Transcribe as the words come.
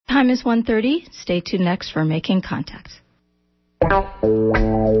Time is 1:30. Stay tuned next for Making Contact.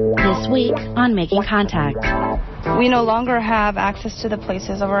 This week on Making Contact. We no longer have access to the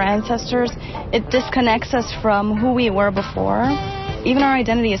places of our ancestors. It disconnects us from who we were before. Even our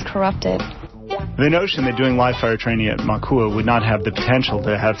identity is corrupted. The notion that doing live fire training at Makua would not have the potential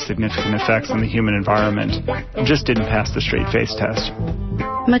to have significant effects on the human environment just didn't pass the straight-face test.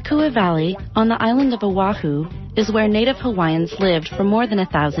 Makua Valley, on the island of Oahu, is where Native Hawaiians lived for more than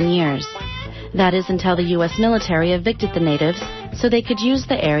 1,000 years. That is until the U.S. military evicted the natives so they could use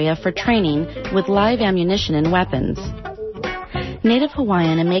the area for training with live ammunition and weapons. Native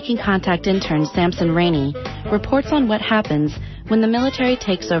Hawaiian and Making Contact intern Samson Reiny reports on what happens when the military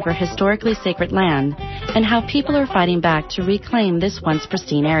takes over historically sacred land and how people are fighting back to reclaim this once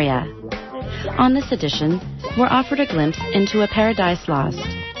pristine area. On this edition, we're offered a glimpse into a paradise lost.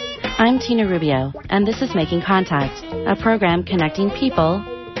 I'm Tina Rubio, and this is Making Contact, a program connecting people,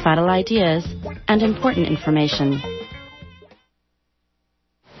 vital ideas, and important information.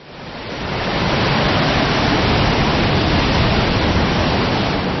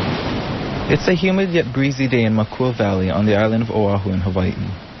 It's a humid yet breezy day in Makua Valley on the island of Oahu in Hawaii.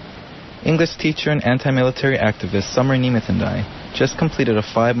 English teacher and anti-military activist Summer Nemeth and I just completed a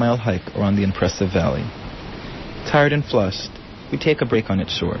 5-mile hike around the impressive valley. Tired and flushed, we take a break on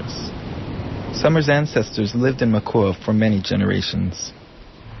its shores. Summer's ancestors lived in Makua for many generations.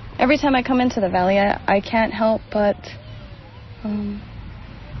 Every time I come into the valley, I can't help but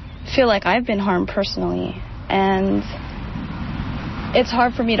feel like I've been harmed personally. And it's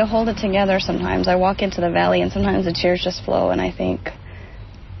hard for me to hold it together sometimes. I walk into the valley and sometimes the tears just flow, and I think,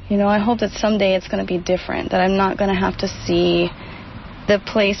 I hope that someday it's going to be different, that I'm not going to have to see the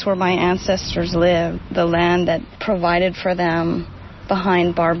place where my ancestors lived, the land that provided for them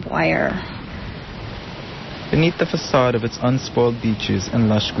behind barbed wire. Beneath the facade of its unspoiled beaches and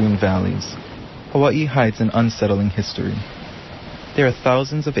lush green valleys, Hawaii hides an unsettling history. There are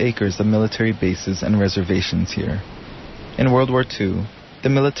thousands of acres of military bases and reservations here. In World War II, the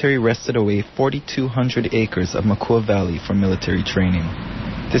military wrested away 4,200 acres of Makua Valley for military training,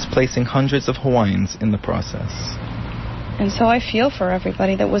 displacing hundreds of Hawaiians in the process. And so I feel for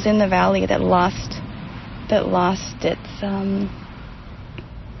everybody that was in the valley that lost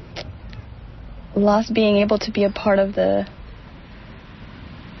being able to be a part of to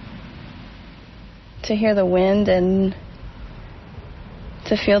hear the wind and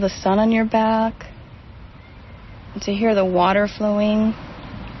to feel the sun on your back, and to hear the water flowing.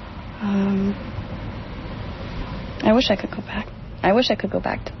 I wish I could go back. I wish I could go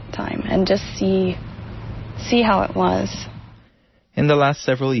back to time and just see how it was. In the last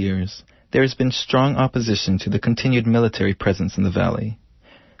several years, there has been strong opposition to the continued military presence in the valley.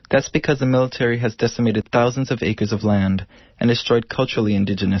 That's because the military has decimated thousands of acres of land and destroyed culturally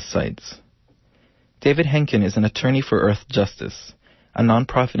indigenous sites. David Henkin is an attorney for Earth Justice, a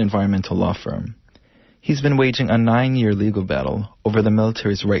nonprofit environmental law firm. He's been waging a 9-year legal battle over the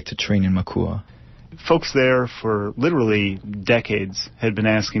military's right to train in Makua. Folks there for literally decades had been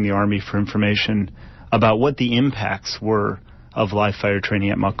asking the Army for information about what the impacts were of live fire training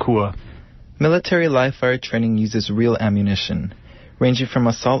at Makua. Military live fire training uses real ammunition, ranging from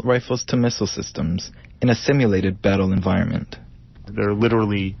assault rifles to missile systems, in a simulated battle environment. There are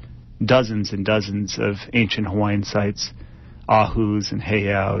literally dozens and dozens of ancient Hawaiian sites, ahus and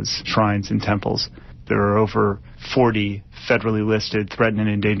heiaus, shrines and temples. There are over 40 federally listed threatened and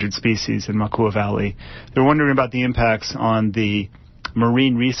endangered species in Makua Valley. They're wondering about the impacts on the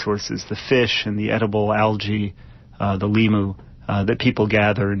marine resources, the fish and the edible algae, the limu, that people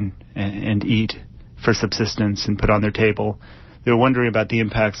gather and eat for subsistence and put on their table. They're wondering about the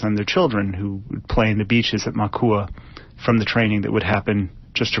impacts on their children who would play in the beaches at Makua from the training that would happen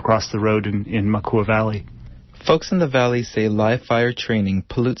just across the road in Makua Valley. Folks in the valley say live fire training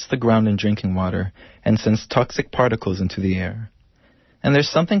pollutes the ground and drinking water and sends toxic particles into the air. And there's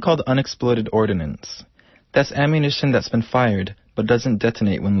something called unexploded ordnance. That's ammunition that's been fired but doesn't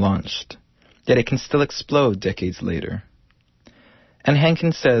detonate when launched, yet it can still explode decades later. And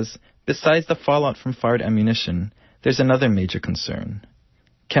Henkin says, besides the fallout from fired ammunition, there's another major concern: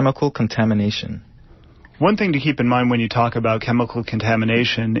 chemical contamination. One thing to keep in mind when you talk about chemical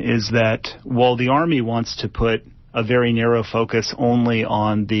contamination is that while the Army wants to put a very narrow focus only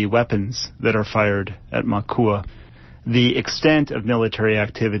on the weapons that are fired at Makua, the extent of military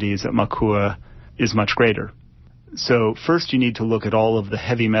activities at Makua is much greater. So first you need to look at all of the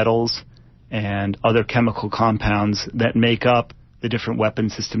heavy metals and other chemical compounds that make up the different weapon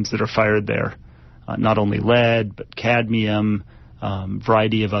systems that are fired there. Not only lead, but cadmium,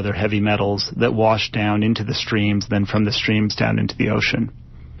 variety of other heavy metals that wash down into the streams, then from the streams down into the ocean.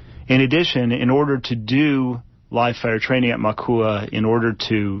 In addition, in order to do live fire training at Makua, in order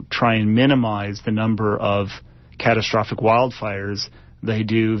to try and minimize the number of catastrophic wildfires, they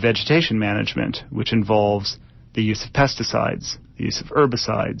do vegetation management, which involves the use of pesticides, the use of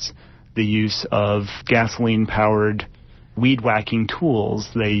herbicides, the use of gasoline-powered weed-whacking tools.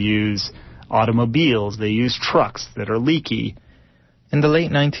 They use automobiles. They use trucks that are leaky. In the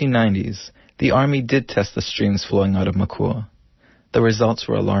late 1990s, the Army did test the streams flowing out of Makua. The results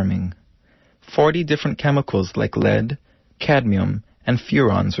were alarming. 40 different chemicals like lead, cadmium, and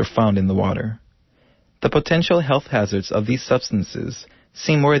furans were found in the water. The potential health hazards of these substances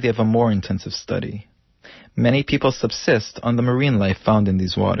seem worthy of a more intensive study. Many people subsist on the marine life found in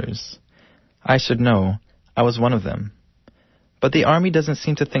these waters. I should know, I was one of them. But the Army doesn't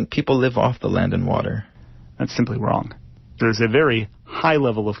seem to think people live off the land and water. That's simply wrong. There's a very high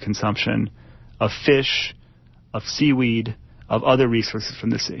level of consumption of fish, of seaweed, of other resources from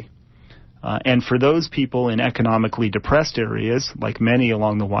the sea. And for those people in economically depressed areas, like many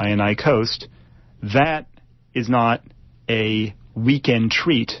along the Waianae coast, that is not a weekend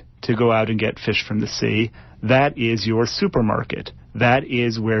treat to go out and get fish from the sea. That is your supermarket. That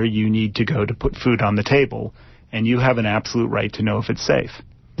is where you need to go to put food on the table, and you have an absolute right to know if it's safe.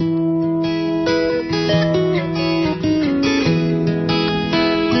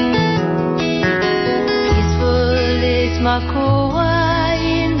 Peaceful is Makua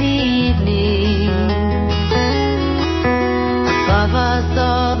in the evening. Above us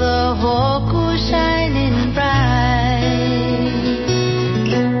all the hoku shining bright.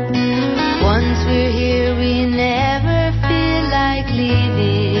 Once we're here, we never feel like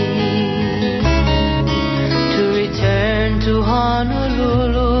leaving to return to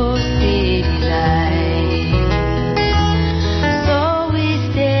Honolulu city life. So we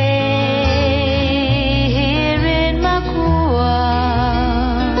stay here in Makua,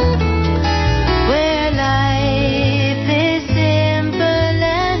 where life is simple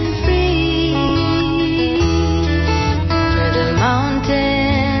and free, where the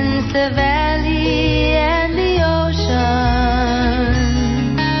mountains, the valley, and the ocean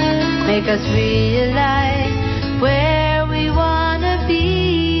make us realize where we want to be.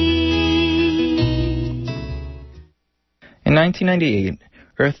 In 1998,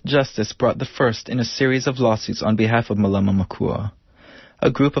 Earth Justice brought the first in a series of lawsuits on behalf of Malama Makua, a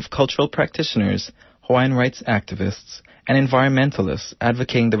group of cultural practitioners, Hawaiian rights activists, and environmentalists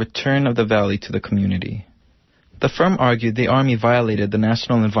advocating the return of the valley to the community. The firm argued the Army violated the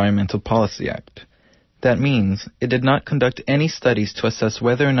National Environmental Policy Act. That means it did not conduct any studies to assess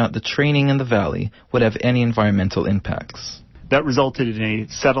whether or not the training in the valley would have any environmental impacts. That resulted in a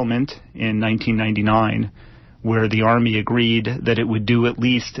settlement in 1999 where the Army agreed that it would do at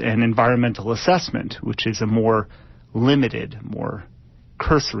least an environmental assessment, which is a more limited, more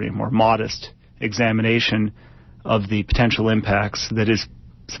cursory, more modest examination of the potential impacts that is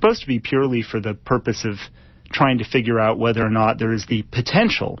supposed to be purely for the purpose of trying to figure out whether or not there is the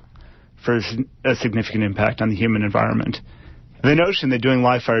potential for a significant impact on the human environment. The notion that doing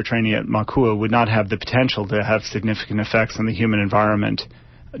live fire training at Makua would not have the potential to have significant effects on the human environment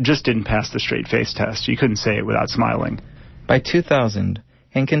just didn't pass the straight-face test. You couldn't say it without smiling. By 2000,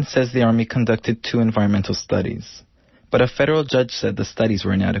 Henkin says the Army conducted 2 environmental studies, but a federal judge said the studies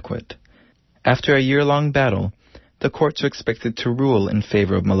were inadequate. After a year-long battle, the courts were expected to rule in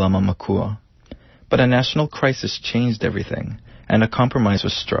favor of Malama Makua. But a national crisis changed everything, and a compromise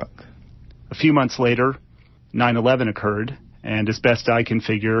was struck. A few months later, 9/11 occurred, and as best I can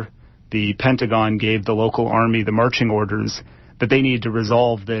figure, the Pentagon gave the local army the marching orders that they needed to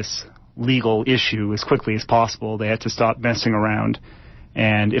resolve this legal issue as quickly as possible. They had to stop messing around.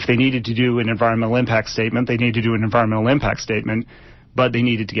 And if they needed to do an environmental impact statement, they needed to do an environmental impact statement, but they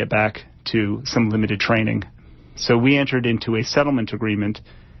needed to get back to some limited training. So we entered into a settlement agreement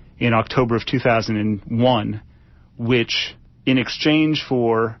in October of 2001, which, in exchange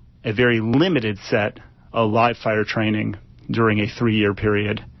for a very limited set of live fire training during a 3-year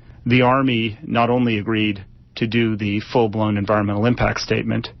period, the Army not only agreed to do the full-blown environmental impact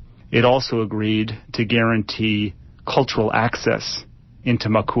statement, it also agreed to guarantee cultural access into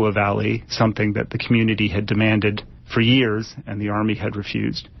Makua Valley, something that the community had demanded for years and the Army had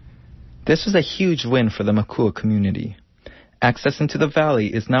refused. This was a huge win for the Makua community. Access into the valley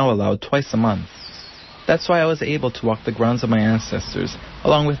is now allowed twice a month. That's why I was able to walk the grounds of my ancestors,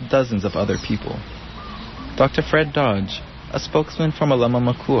 along with dozens of other people. Dr. Fred Dodge, a spokesman for Malama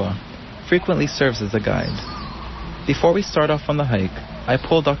Makua, frequently serves as a guide. Before we start off on the hike, I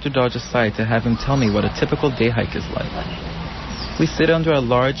pull Dr. Dodge aside to have him tell me what a typical day hike is like. We sit under a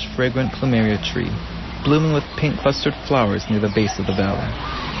large, fragrant plumeria tree, blooming with pink clustered flowers near the base of the valley.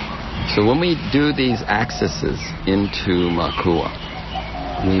 So when we do these accesses into Makua,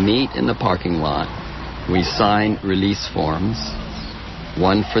 we meet in the parking lot. We sign release forms.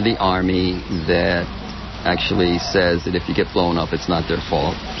 One for the Army that actually says that if you get blown up, it's not their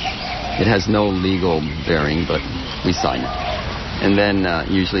fault. It has no legal bearing, but we sign it. And then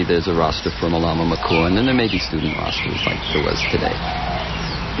usually there's a roster for Malama Makua, and then there may be student rosters like there was today.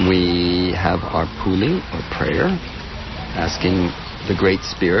 We have our puli, or prayer, asking the Great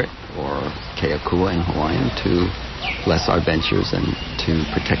Spirit, or Keakua in Hawaiian, to bless our ventures and to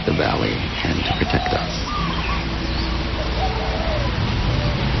protect the valley and to protect us.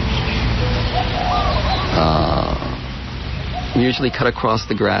 We usually cut across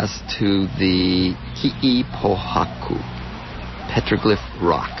the grass to the Hi'ipohaku, petroglyph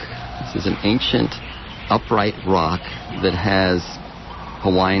rock. This is an ancient upright rock that has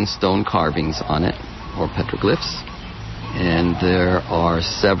Hawaiian stone carvings on it, or petroglyphs. And there are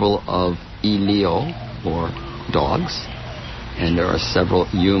several of ilio, or dogs, and there are several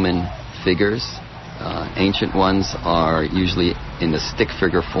human figures. Ancient ones are usually in the stick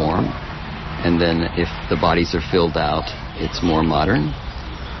figure form, and then if the bodies are filled out, it's more modern.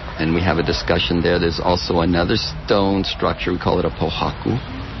 And we have a discussion there. There's also another stone structure, we call it a pohaku,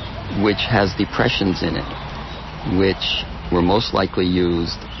 which has depressions in it, which were most likely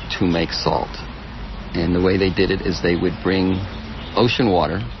used to make salt. And the way they did it is they would bring ocean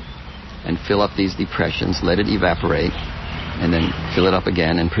water and fill up these depressions, let it evaporate, and then fill it up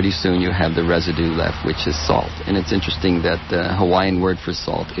again, and pretty soon you have the residue left, which is salt. And it's interesting that the Hawaiian word for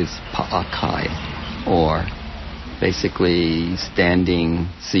salt is pa'akai, or basically standing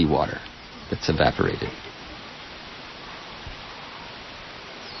seawater that's evaporated.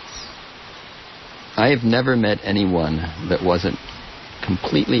 I have never met anyone that wasn't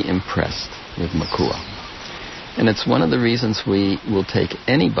completely impressed with Makua. And it's one of the reasons we will take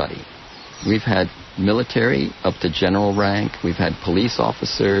anybody. We've had military up to general rank. We've had police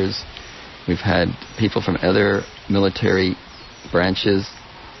officers. We've had people from other military branches,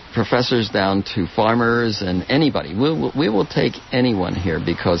 professors down to farmers, and anybody. We will take anyone here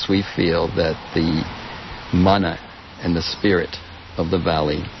because we feel that the mana and the spirit of the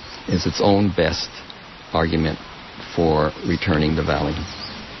valley is its own best argument for returning the valley.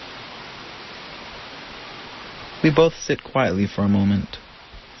 We both sit quietly for a moment,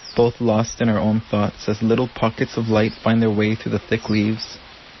 both lost in our own thoughts as little pockets of light find their way through the thick leaves.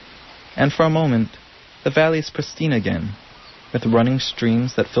 And for a moment, the valley is pristine again, with running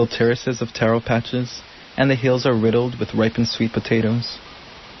streams that fill terraces of taro patches, and the hills are riddled with ripened sweet potatoes.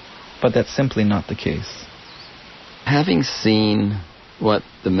 But that's simply not the case. Having seen what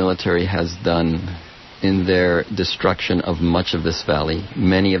the military has done in their destruction of much of this valley,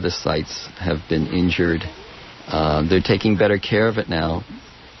 many of the sites have been injured. They're taking better care of it now,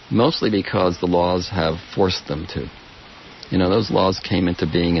 mostly because the laws have forced them to. You know, those laws came into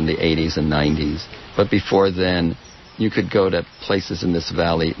being in the 80s and 90s, but before then, you could go to places in this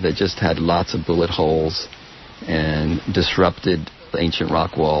valley that just had lots of bullet holes and disrupted ancient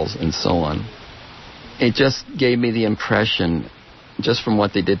rock walls and so on. It just gave me the impression, just from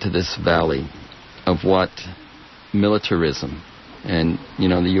what they did to this valley, of what militarism, and, you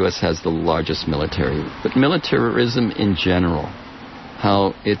know, the U.S. has the largest military, but militarism in general,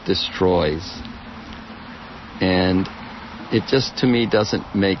 how it destroys. And it just, to me,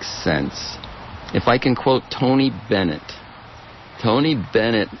 doesn't make sense. If I can quote Tony Bennett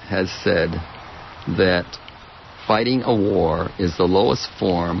has said that fighting a war is the lowest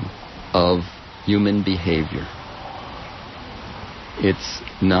form of human behavior. It's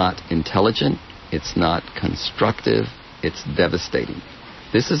not intelligent, it's not constructive, it's devastating.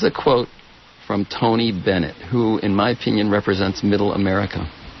 This is a quote from Tony Bennett, who, in my opinion, represents Middle America.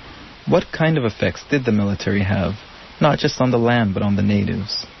 What kind of effects did the military have, not just on the land, but on the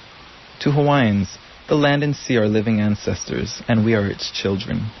natives? To Hawaiians, the land and sea are living ancestors, and we are its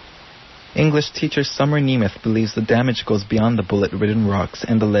children. English teacher Summer Nemeth believes the damage goes beyond the bullet-ridden rocks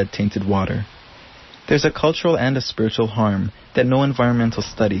and the lead-tainted water. There's a cultural and a spiritual harm that no environmental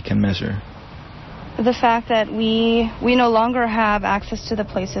study can measure. The fact that we no longer have access to the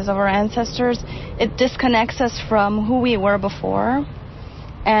places of our ancestors, it disconnects us from who we were before,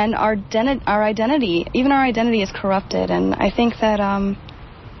 and our identity, even our identity, is corrupted. And I think that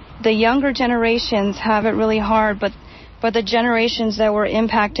the younger generations have it really hard, but the generations that were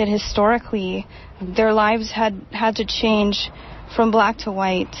impacted historically, their lives had to change from black to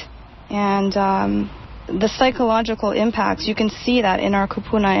white, and the psychological impacts, you can see that in our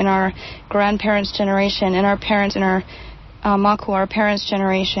kupuna, in our grandparents' generation, in our parents, in our Makua, our parents'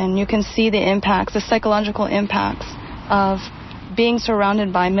 generation. You can see the impacts, the psychological impacts of being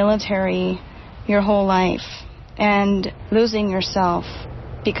surrounded by military your whole life and losing yourself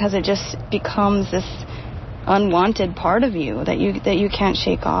because it just becomes this unwanted part of you that you can't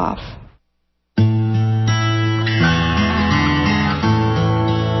shake off.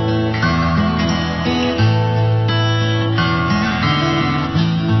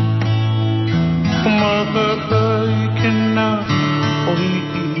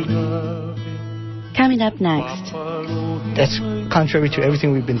 Coming up next. That's contrary to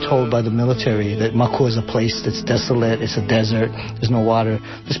everything we've been told by the military, that Makua is a place that's desolate, it's a desert, there's no water.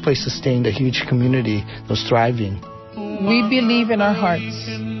 This place sustained a huge community that was thriving. We believe in our hearts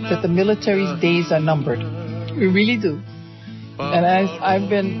that the military's days are numbered. We really do. And as I've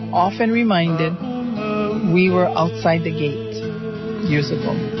been often reminded, we were outside the gate years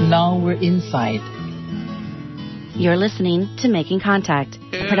ago. Now we're inside. You're listening to Making Contact,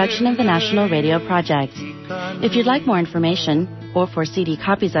 a production of the National Radio Project. If you'd like more information or for CD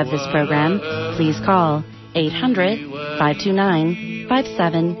copies of this program, please call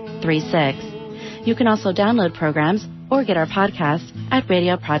 800-529-5736. You can also download programs or get our podcast at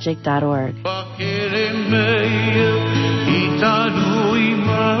radioproject.org.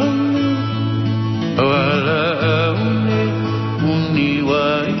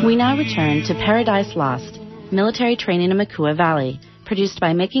 We now return to Paradise Lost, military training in Makua Valley, produced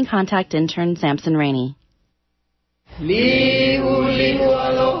by Making Contact intern Samson Reiny.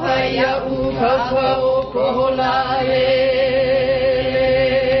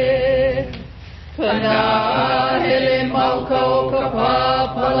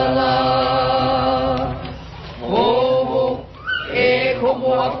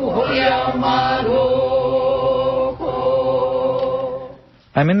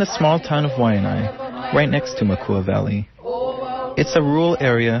 I'm in the small town of Waianae, right next to Makua Valley. It's a rural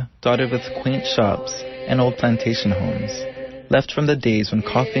area dotted with quaint shops and old plantation homes, left from the days when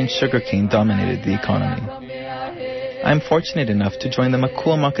coffee and sugarcane dominated the economy. I'm fortunate enough to join the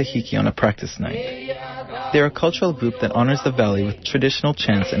Makua Makahiki on a practice night. They're a cultural group that honors the valley with traditional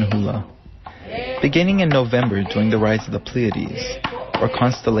chants and hula. Beginning in November during the rise of the Pleiades, or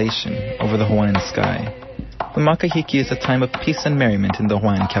constellation over the Hawaiian sky, the Makahiki is a time of peace and merriment in the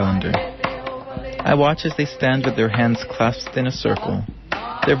Hawaiian calendar. I watch as they stand with their hands clasped in a circle,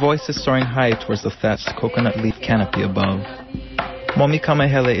 their voices soaring high towards the thatched coconut leaf canopy above. Momi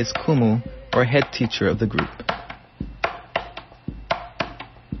Kamahele is Kumu, or head teacher of the group.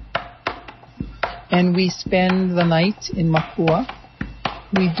 And we spend the night in Makua.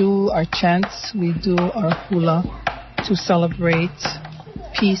 We do our chants, we do our hula to celebrate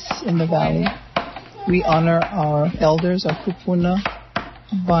peace in the valley. We honor our elders, our kupuna,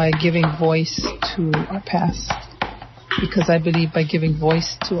 by giving voice to our past. Because I believe by giving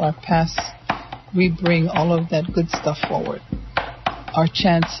voice to our past, we bring all of that good stuff forward. Our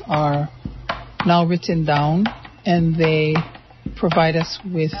chants are now written down, and they provide us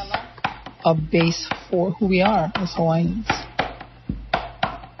with a base for who we are as Hawaiians.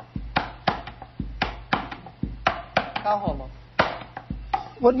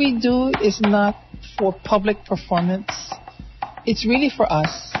 What we do is not for public performance. It's really for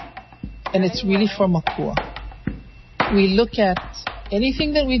us, and it's really for Makua. We look at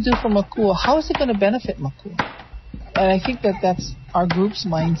anything that we do for Makua, how is it going to benefit Makua? And I think that that's our group's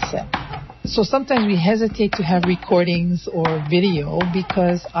mindset. So sometimes we hesitate to have recordings or video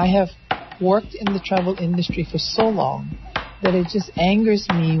because I have worked in the travel industry for so long that it just angers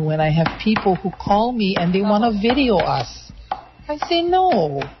me when I have people who call me and they want to video us. I say,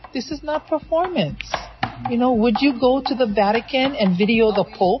 no, this is not performance. You know, would you go to the Vatican and video the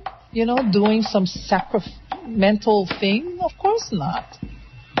Pope, doing some sacramental thing? Of course not.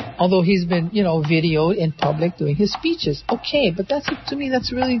 Although he's been, videoed in public doing his speeches. Okay, but to me,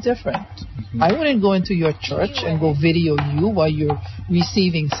 that's really different. I wouldn't go into your church and go video you while you're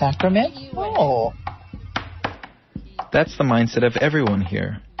receiving sacrament. No. That's the mindset of everyone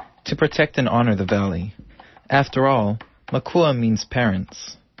here, to protect and honor the valley. After all, Makua means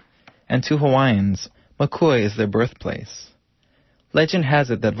parents. And to Hawaiians, Makua is their birthplace. Legend has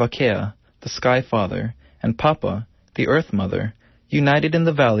it that Wakea, the Sky Father, and Papa, the Earth Mother, united in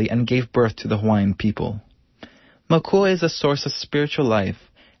the valley and gave birth to the Hawaiian people. Makua is a source of spiritual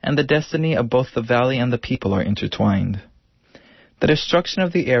life, and the destiny of both the valley and the people are intertwined. The destruction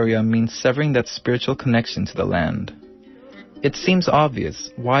of the area means severing that spiritual connection to the land. It seems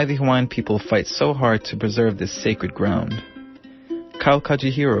obvious why the Hawaiian people fight so hard to preserve this sacred ground.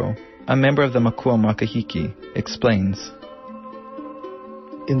 Kajihiro, a member of the Makua Makahiki, explains.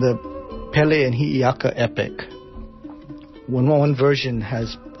 In the Pele and Hi'iaka epic, one version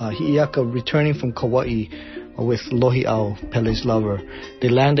has Hi'iaka returning from Kauai with Lohi'au, Pele's lover. They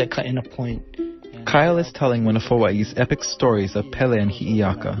land at Kaina Point. Kyle is telling one of Hawaii's epic stories of Pele and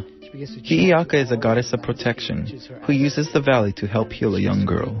Hi'iaka. Hi'iaka is a goddess of protection who uses the valley to help heal a young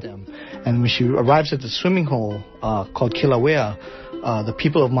girl. And when she arrives at the swimming hole called Kilauea, the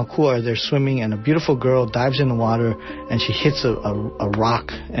people of Makua are there swimming, and a beautiful girl dives in the water and she hits a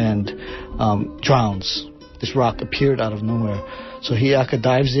rock and drowns. This rock appeared out of nowhere. So Hi'iaka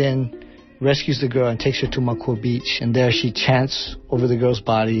dives in, rescues the girl, and takes her to Makua Beach. And there she chants over the girl's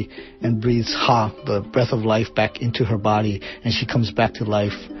body and breathes Ha, the breath of life, back into her body. And she comes back to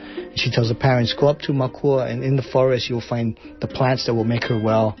life. And she tells the parents, go up to Makua, and in the forest you'll find the plants that will make her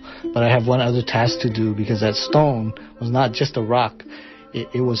well. But I have one other task to do, because that stone was not just a rock.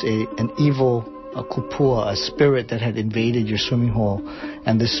 It was an evil kupua, a spirit that had invaded your swimming hole.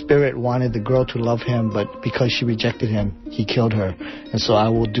 And the spirit wanted the girl to love him, but because she rejected him, he killed her. And so I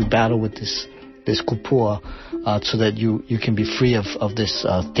will do battle with this kupua so that you can be free of this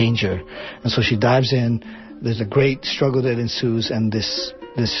danger. And so she dives in. There's a great struggle that ensues, and this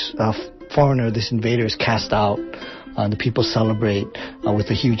foreigner, this invader, is cast out. The people celebrate with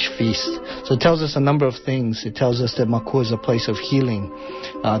a huge feast. So it tells us a number of things. It tells us that Makua is a place of healing.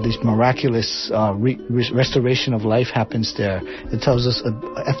 This miraculous restoration of life happens there. It tells us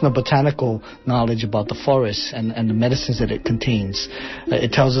ethnobotanical knowledge about the forest and the medicines that it contains.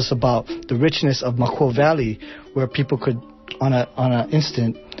 It tells us about the richness of Makua Valley, where people could, on an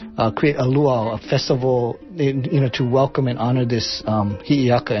instant, create a luau, a festival, to welcome and honor this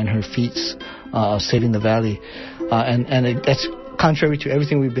Hi'iaka and her feats of saving the valley. That's contrary to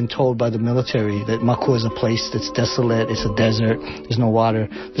everything we've been told by the military, that Makua is a place that's desolate, it's a desert, there's no water.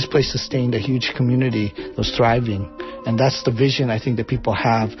 This place sustained a huge community that was thriving. And that's the vision, I think, that people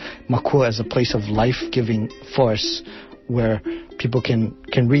have, Makua as a place of life-giving force, where people can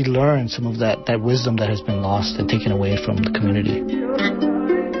relearn some of that wisdom that has been lost and taken away from the community.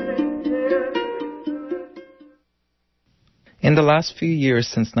 In the last few years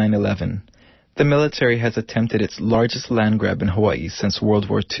since 9/11, the military has attempted its largest land grab in Hawaii since World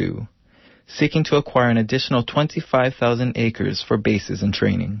War II, seeking to acquire an additional 25,000 acres for bases and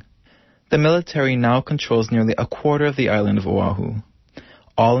training. The military now controls nearly a quarter of the island of Oahu,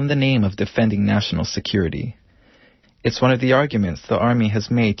 all in the name of defending national security. It's one of the arguments the Army has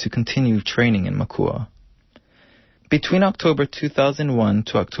made to continue training in Makua. Between October 2001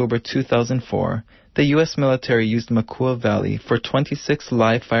 to October 2004, the U.S. military used Makua Valley for 26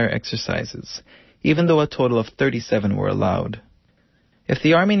 live fire exercises, even though a total of 37 were allowed. If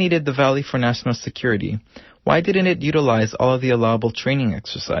the Army needed the valley for national security, why didn't it utilize all of the allowable training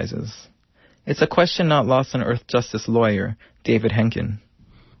exercises? It's a question not lost on Earth Justice lawyer David Henkin.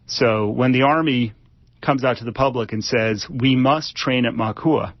 So when the Army comes out to the public and says, we must train at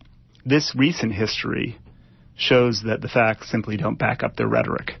Makua, this recent history shows that the facts simply don't back up their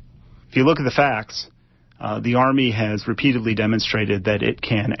rhetoric. If you look at the facts, the Army has repeatedly demonstrated that it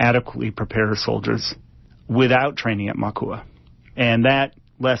can adequately prepare soldiers without training at Makua. And that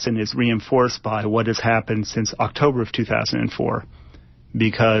lesson is reinforced by what has happened since October of 2004,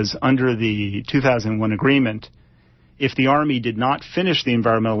 because under the 2001 agreement, if the Army did not finish the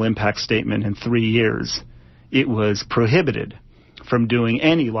environmental impact statement in 3 years, it was prohibited from doing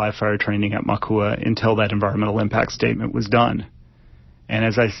any live fire training at Makua until that environmental impact statement was done. And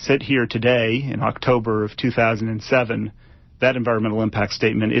as I sit here today, in October of 2007, that environmental impact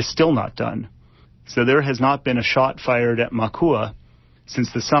statement is still not done. So there has not been a shot fired at Makua since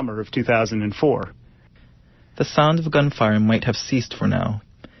the summer of 2004. The sound of gunfire might have ceased for now,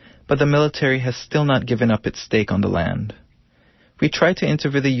 but the military has still not given up its stake on the land. We tried to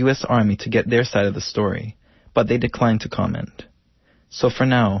interview the U.S. Army to get their side of the story, but they declined to comment. So for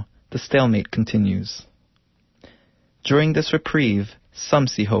now, the stalemate continues. During this reprieve, some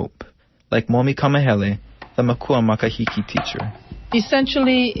see hope, like Momi Kamahele, the Makua Makahiki teacher.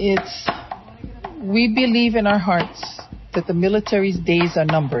 Essentially, we believe in our hearts that the military's days are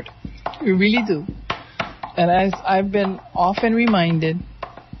numbered. We really do. And as I've been often reminded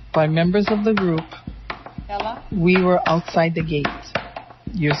by members of the group, we were outside the gate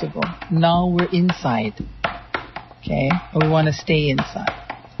years ago. Now we're inside. Okay? And we want to stay inside.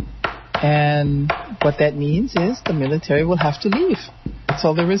 And what that means is the military will have to leave. That's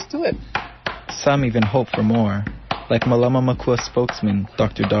all there is to it. Some even hope for more, like Malama Makua spokesman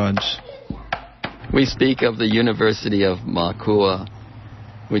Dr. Dodge. We speak of the University of Makua,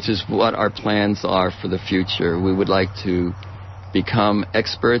 which is what our plans are for the future. We would like to become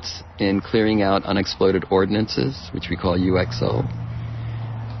experts in clearing out unexploded ordinances, which we call UXO,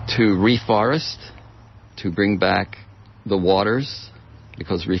 to reforest, to bring back the waters,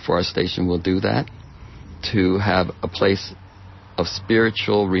 because reforestation will do that, to have a place of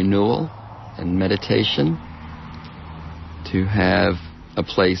spiritual renewal and meditation, to have a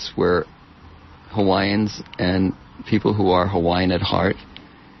place where Hawaiians and people who are Hawaiian at heart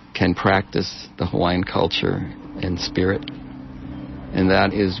can practice the Hawaiian culture and spirit. And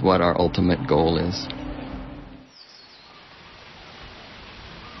that is what our ultimate goal is.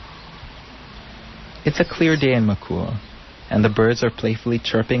 It's a clear day in Makua, and the birds are playfully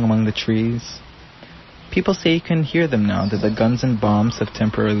chirping among the trees. People say you can hear them now that the guns and bombs have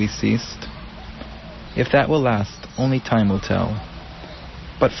temporarily ceased. If that will last, only time will tell.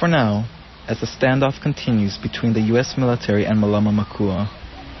 But for now, as the standoff continues between the U.S. military and Malama Makua,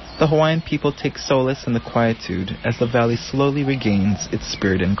 the Hawaiian people take solace in the quietude as the valley slowly regains its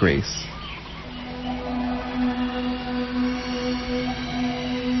spirit and grace.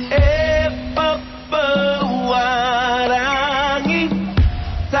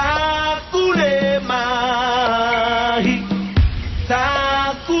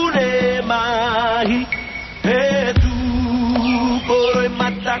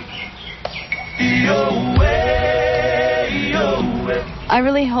 I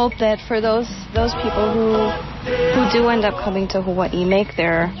really hope that for those people who do end up coming to Hawaii,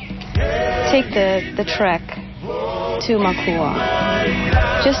 take the trek to Makua,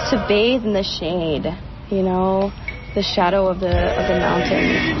 just to bathe in the shade, the shadow of the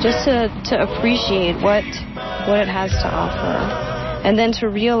mountains, just to appreciate what it has to offer, and then to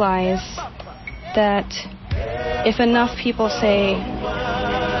realize that if enough people say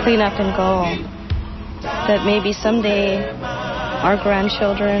clean up and go, that maybe someday our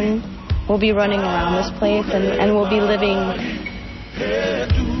grandchildren will be running around this place and will be living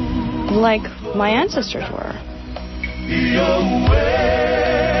like my ancestors were.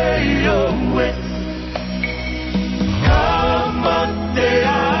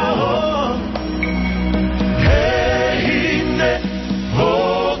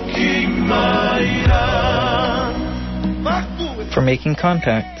 For Making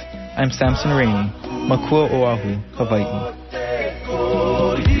Contact, I'm Samson Reiny, Makua Oahu, Hawaii.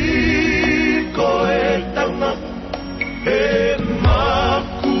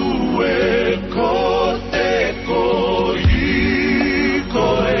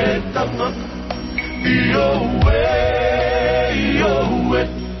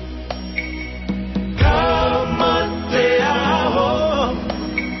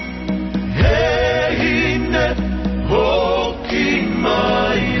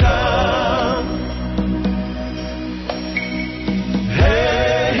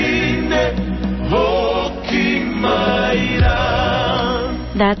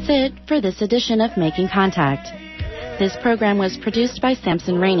 That's it for this edition of Making Contact. This program was produced by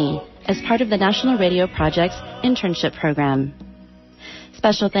Samson Reiny as part of the National Radio Project's internship program.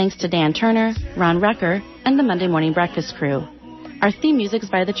 Special thanks to Dan Turner, Ron Rucker, and the Monday Morning Breakfast crew. Our theme music is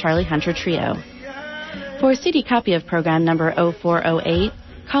by the Charlie Hunter Trio. For a CD copy of program number 0408,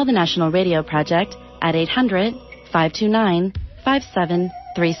 call the National Radio Project at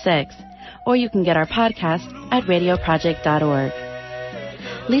 800-529-5736, or you can get our podcast at radioproject.org.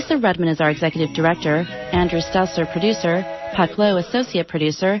 Lisa Rudman is our executive director, Andrew Stelzer producer, Puck Lowe associate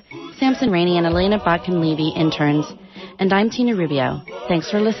producer, Samson Reiny and Elena Botkin-Levy interns, and I'm Tina Rubio.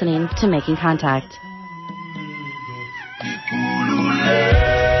 Thanks for listening to Making Contact.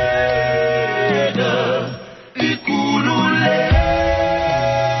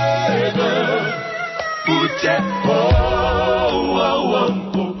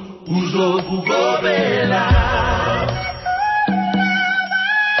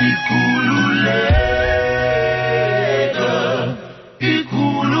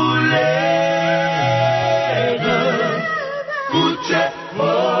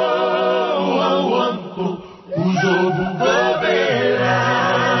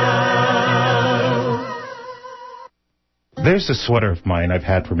 There's a sweater of mine I've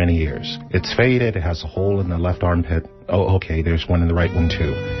had for many years. It's faded, it has a hole in the left armpit. Oh, okay, there's one in the right one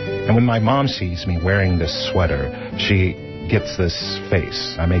too. And when my mom sees me wearing this sweater, she gets this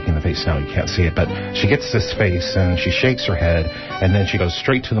face. I'm making the face now, you can't see it, but she gets this face and she shakes her head, and then she goes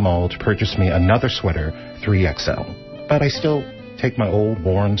straight to the mall to purchase me another sweater, 3XL. But I still take my old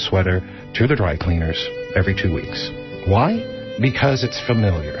worn sweater to the dry cleaners every 2 weeks. Why? Because it's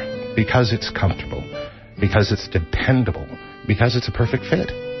familiar, because it's comfortable, because it's dependable, because it's a perfect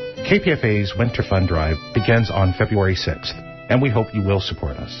fit. KPFA's Winter Fund Drive begins on February 6th, and we hope you will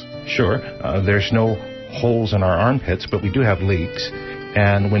support us. Sure, there's no holes in our armpits, but we do have leaks.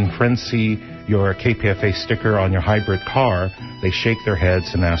 And when friends see your KPFA sticker on your hybrid car, they shake their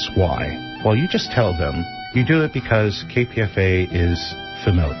heads and ask why. Well, you just tell them you do it because KPFA is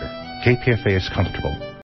familiar. KPFA is comfortable.